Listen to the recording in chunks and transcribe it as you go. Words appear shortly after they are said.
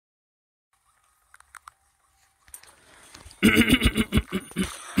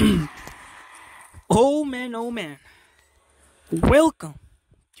Oh man, oh man. Welcome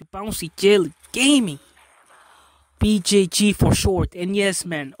to Bouncy Jelly Gaming. BJG for short. And yes,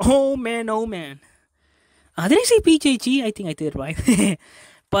 man. Oh man, oh man. Did I say BJG? I think I did, right?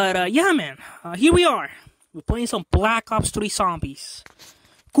 But yeah, man. Here we are. We're playing some Black Ops 3 Zombies.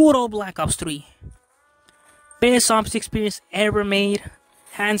 Good old Black Ops 3. Best zombies experience ever made.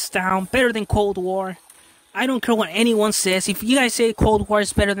 Hands down. Better than Cold War. I don't care what anyone says. If you guys say Cold War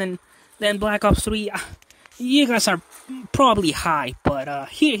is better than Black Ops 3, you guys are probably high. But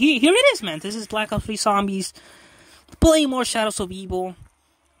here it is, man. This is Black Ops 3 Zombies. Playing more Shadows of Evil.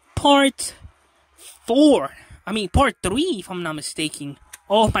 Part 4. I mean, Part 3, if I'm not mistaken.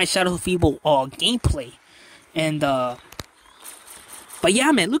 Of my Shadows of Evil gameplay. And, but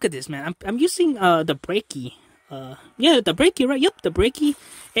yeah, man, look at this, man. I'm using the Brecci. Yeah, the Brecci, right? Yep, the Brecci.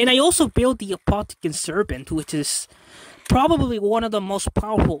 And I also built the Apothicon Serpent, which is probably one of the most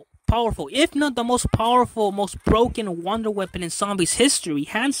powerful, if not the most powerful, most broken wonder weapon in zombies history,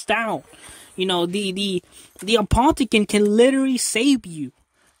 hands down. You know, the Apothicon can literally save you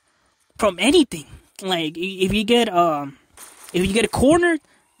from anything. Like if you get cornered,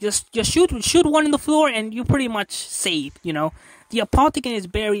 just shoot one in the floor and you're pretty much safe. You know, the Apothicon is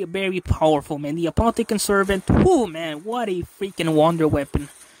very, very powerful, man. The Apothicon Servant, whoo, man, what a freaking wonder weapon.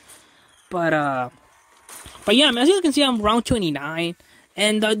 But yeah, man, as you can see, I'm round 29.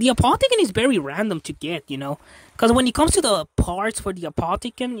 And the Apothicon is very random to get, you know. Because when it comes to the parts for the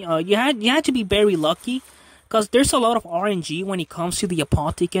Apothicon, you had to be very lucky. Because there's a lot of RNG when it comes to the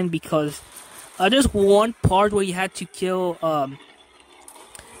Apothicon. Because there's one part where you had to kill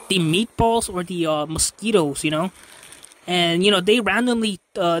the meatballs or the mosquitoes, you know. And, you know, they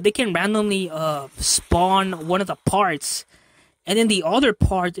can randomly spawn one of the parts. And then the other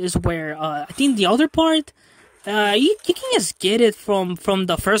part is where, I think the other part, you can just get it from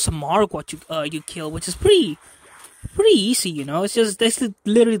the first mark what you kill, which is pretty easy, you know. That's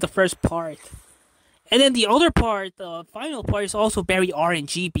literally the first part. And then the other part, the final part, is also very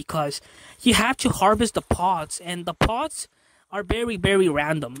RNG because you have to harvest the pods, and the pods are very, very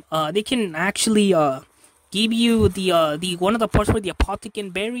random. They can actually give you the one of the parts for the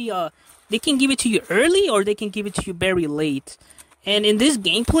Apothicon they can give it to you early or they can give it to you very late. And in this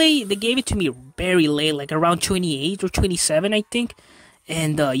gameplay, they gave it to me very late, like around 28 or 27, I think.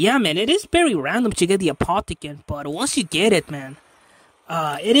 And yeah, man, it is very random to get the Apothicon, but once you get it, man,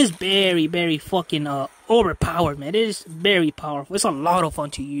 it is very, very fucking overpowered, man. It is very powerful. It's a lot of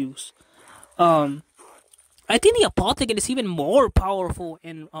fun to use. I think the Apothicon is even more powerful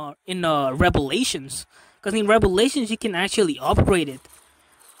in Revelations, because in Revelations you can actually upgrade it.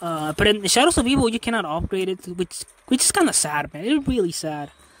 But in Shadows of Evil, you cannot upgrade it, which is kind of sad, man. It's really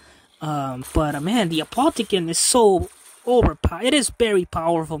sad. But man, the Apothicon is so overpowered. It is very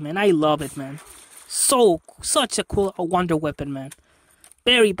powerful, man. I love it, man. Such a cool wonder weapon, man.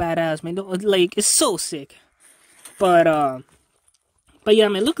 Very badass, man. Like, it's so sick. But yeah,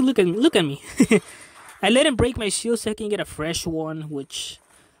 man. Look at me. I let him break my shield so I can get a fresh one, which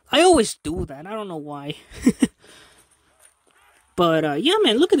I always do that. I don't know why. But yeah,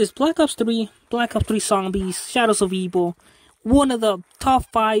 man, look at this. Black Ops 3 Zombies, Shadows of Evil. One of the top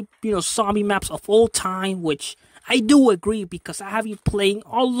 5, you know, zombie maps of all time, which I do agree because I have been playing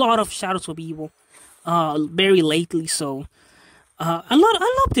a lot of Shadows of Evil very lately. So I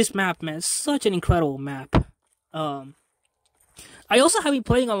love this map, man. It's such an incredible map. I also have been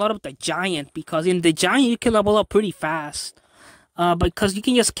playing a lot of the Giant because in the Giant you can level up pretty fast. Because you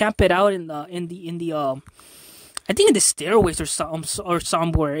can just camp it out in the I think in the stairways or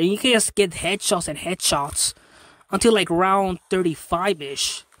somewhere, and you can just get headshots until like round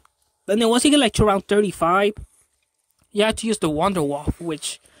 35-ish. And then once you get like to round 35, you have to use the Wonder Waff,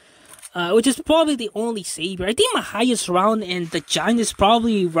 which is probably the only savior. I think my highest round in the Giant is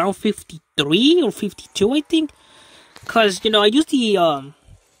probably round 53 or 52, I think. Cause, you know, I used the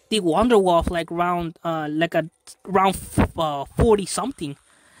Wonder Waff like round 40 something.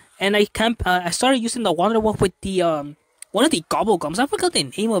 And I started using the Wonder Waff with the one of the gobble gums. I forgot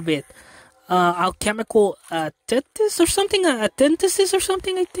the name of it. Alchemical Attentis or something. Attentis or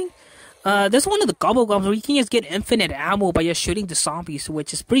something, I think. That's one of the gobble gums where you can just get infinite ammo by just shooting the zombies,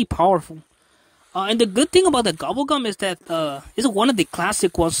 which is pretty powerful. And the good thing about the gobble gum is that it's one of the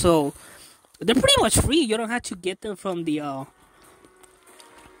classic ones, so they're pretty much free. You don't have to get them from the you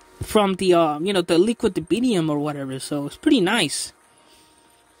know, the liquid Dibinium or whatever. So it's pretty nice.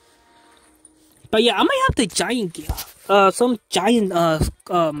 But yeah, I might have the Giant,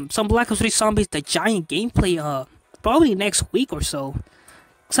 some Black Ops 3 Zombies, the Giant gameplay, probably next week or so.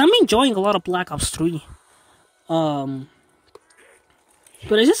 Cause I'm enjoying a lot of Black Ops 3.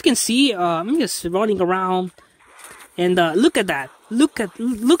 But as you can see, I'm just running around, and look at that. Look at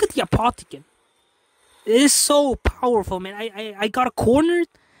the Apothicon. It is so powerful, man. I got cornered,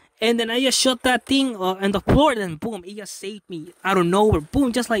 and then I just shot that thing on the floor, and then boom, it just saved me out of nowhere.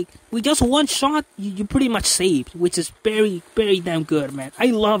 Boom, just like with just one shot, you pretty much saved, which is very, very damn good, man. I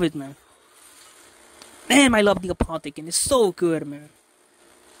love it, man. Damn, I love the Apothicon. It's so good, man.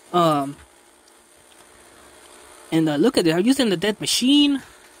 And look at it. I'm using the Death Machine,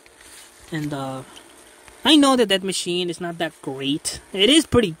 and I know that Death Machine is not that great. It is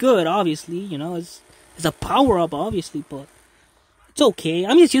pretty good, obviously. You know, it's a power up, obviously, but it's okay.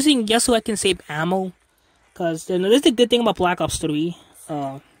 I'm just using just so I can save ammo, cause you know, that's the good thing about Black Ops 3.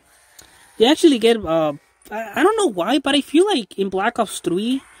 You actually get I don't know why, but I feel like in Black Ops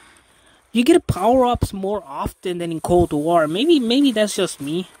 3 you get power ups more often than in Cold War. Maybe that's just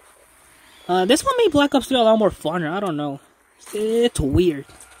me. That's what made Black Ops 3 a lot more fun. I don't know. It's weird.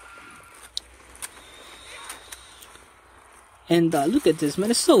 And look at this,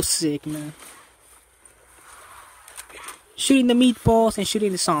 man. It's so sick, man. Shooting the meatballs and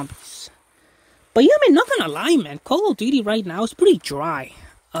shooting the zombies. But yeah, man, not gonna lie, man. Call of Duty right now is pretty dry.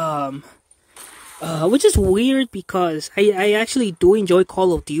 Which is weird because I actually do enjoy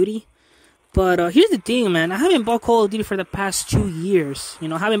Call of Duty. But here's the thing, man. I haven't bought Call of Duty for the past 2 years. You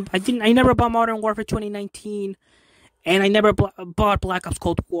know, I never bought Modern Warfare 2019, and I never bought Black Ops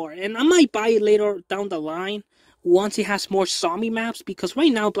Cold War. And I might buy it later down the line once it has more zombie maps, because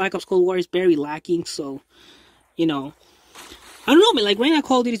right now Black Ops Cold War is very lacking. So, you know, I don't know, man. Like right now,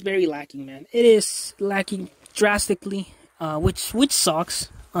 Call of Duty is very lacking, man. It is lacking drastically, which sucks.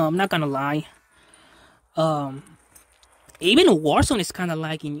 I'm not gonna lie. Even Warzone is kind of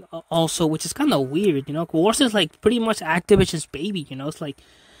lagging also, which is kind of weird, you know. Warzone is like pretty much Activision's baby, you know. It's like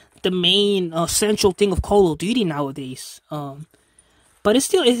the main central thing of Call of Duty nowadays. But it's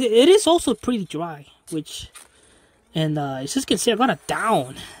still, it is also pretty dry, which, and as you can see, I got a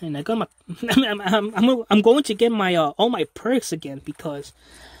down, and I got my, I'm going to get my all my perks again, because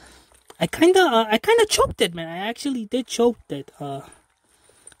I kind of choked it, man. I actually did choke it.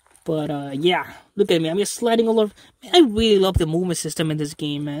 But yeah, look at me. I'm just sliding all over. Man, I really love the movement system in this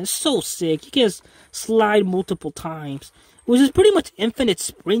game, man. It's so sick. You can just slide multiple times, which is pretty much infinite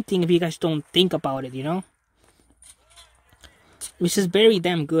sprinting if you guys don't think about it, you know? Which is very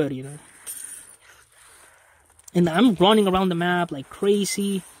damn good, you know? And I'm running around the map like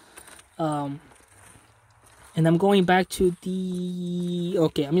crazy. And I'm going back to the...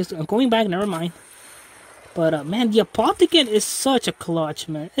 Okay, I'm going back, never mind. But, man, the Apothicon is such a clutch,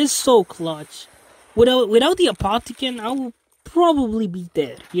 man. It's so clutch. Without the Apothicon, I will probably be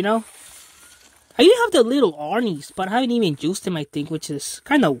dead, you know? I do have the little Arnie's, but I haven't even used them, I think, which is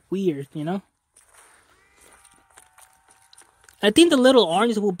kind of weird, you know? I think the little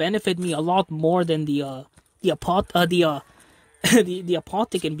Arnie's will benefit me a lot more than the Apothicon,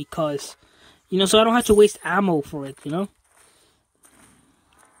 because, you know, so I don't have to waste ammo for it, you know?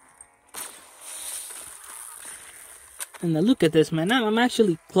 And look at this, man. I'm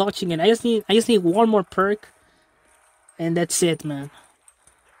actually clutching it. I just need one more perk, and that's it, man.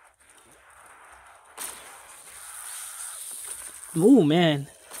 Ooh, man.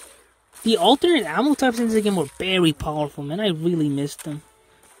 The alternate ammo types in this game were very powerful, man. I really missed them.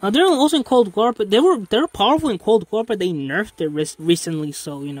 They're also in Cold War, but they're powerful in Cold War, but they nerfed it recently,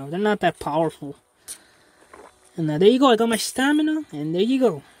 so you know they're not that powerful. And there you go. I got my stamina, and there you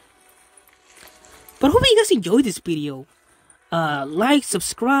go. But hope you guys enjoyed this video. Like,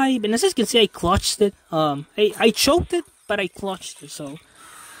 subscribe, and as you can see, I clutched it. I choked it, but I clutched it. So,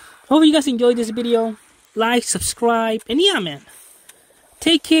 hope you guys enjoyed this video. Like, subscribe, and yeah, man.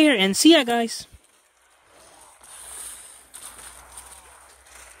 Take care, and see ya, guys.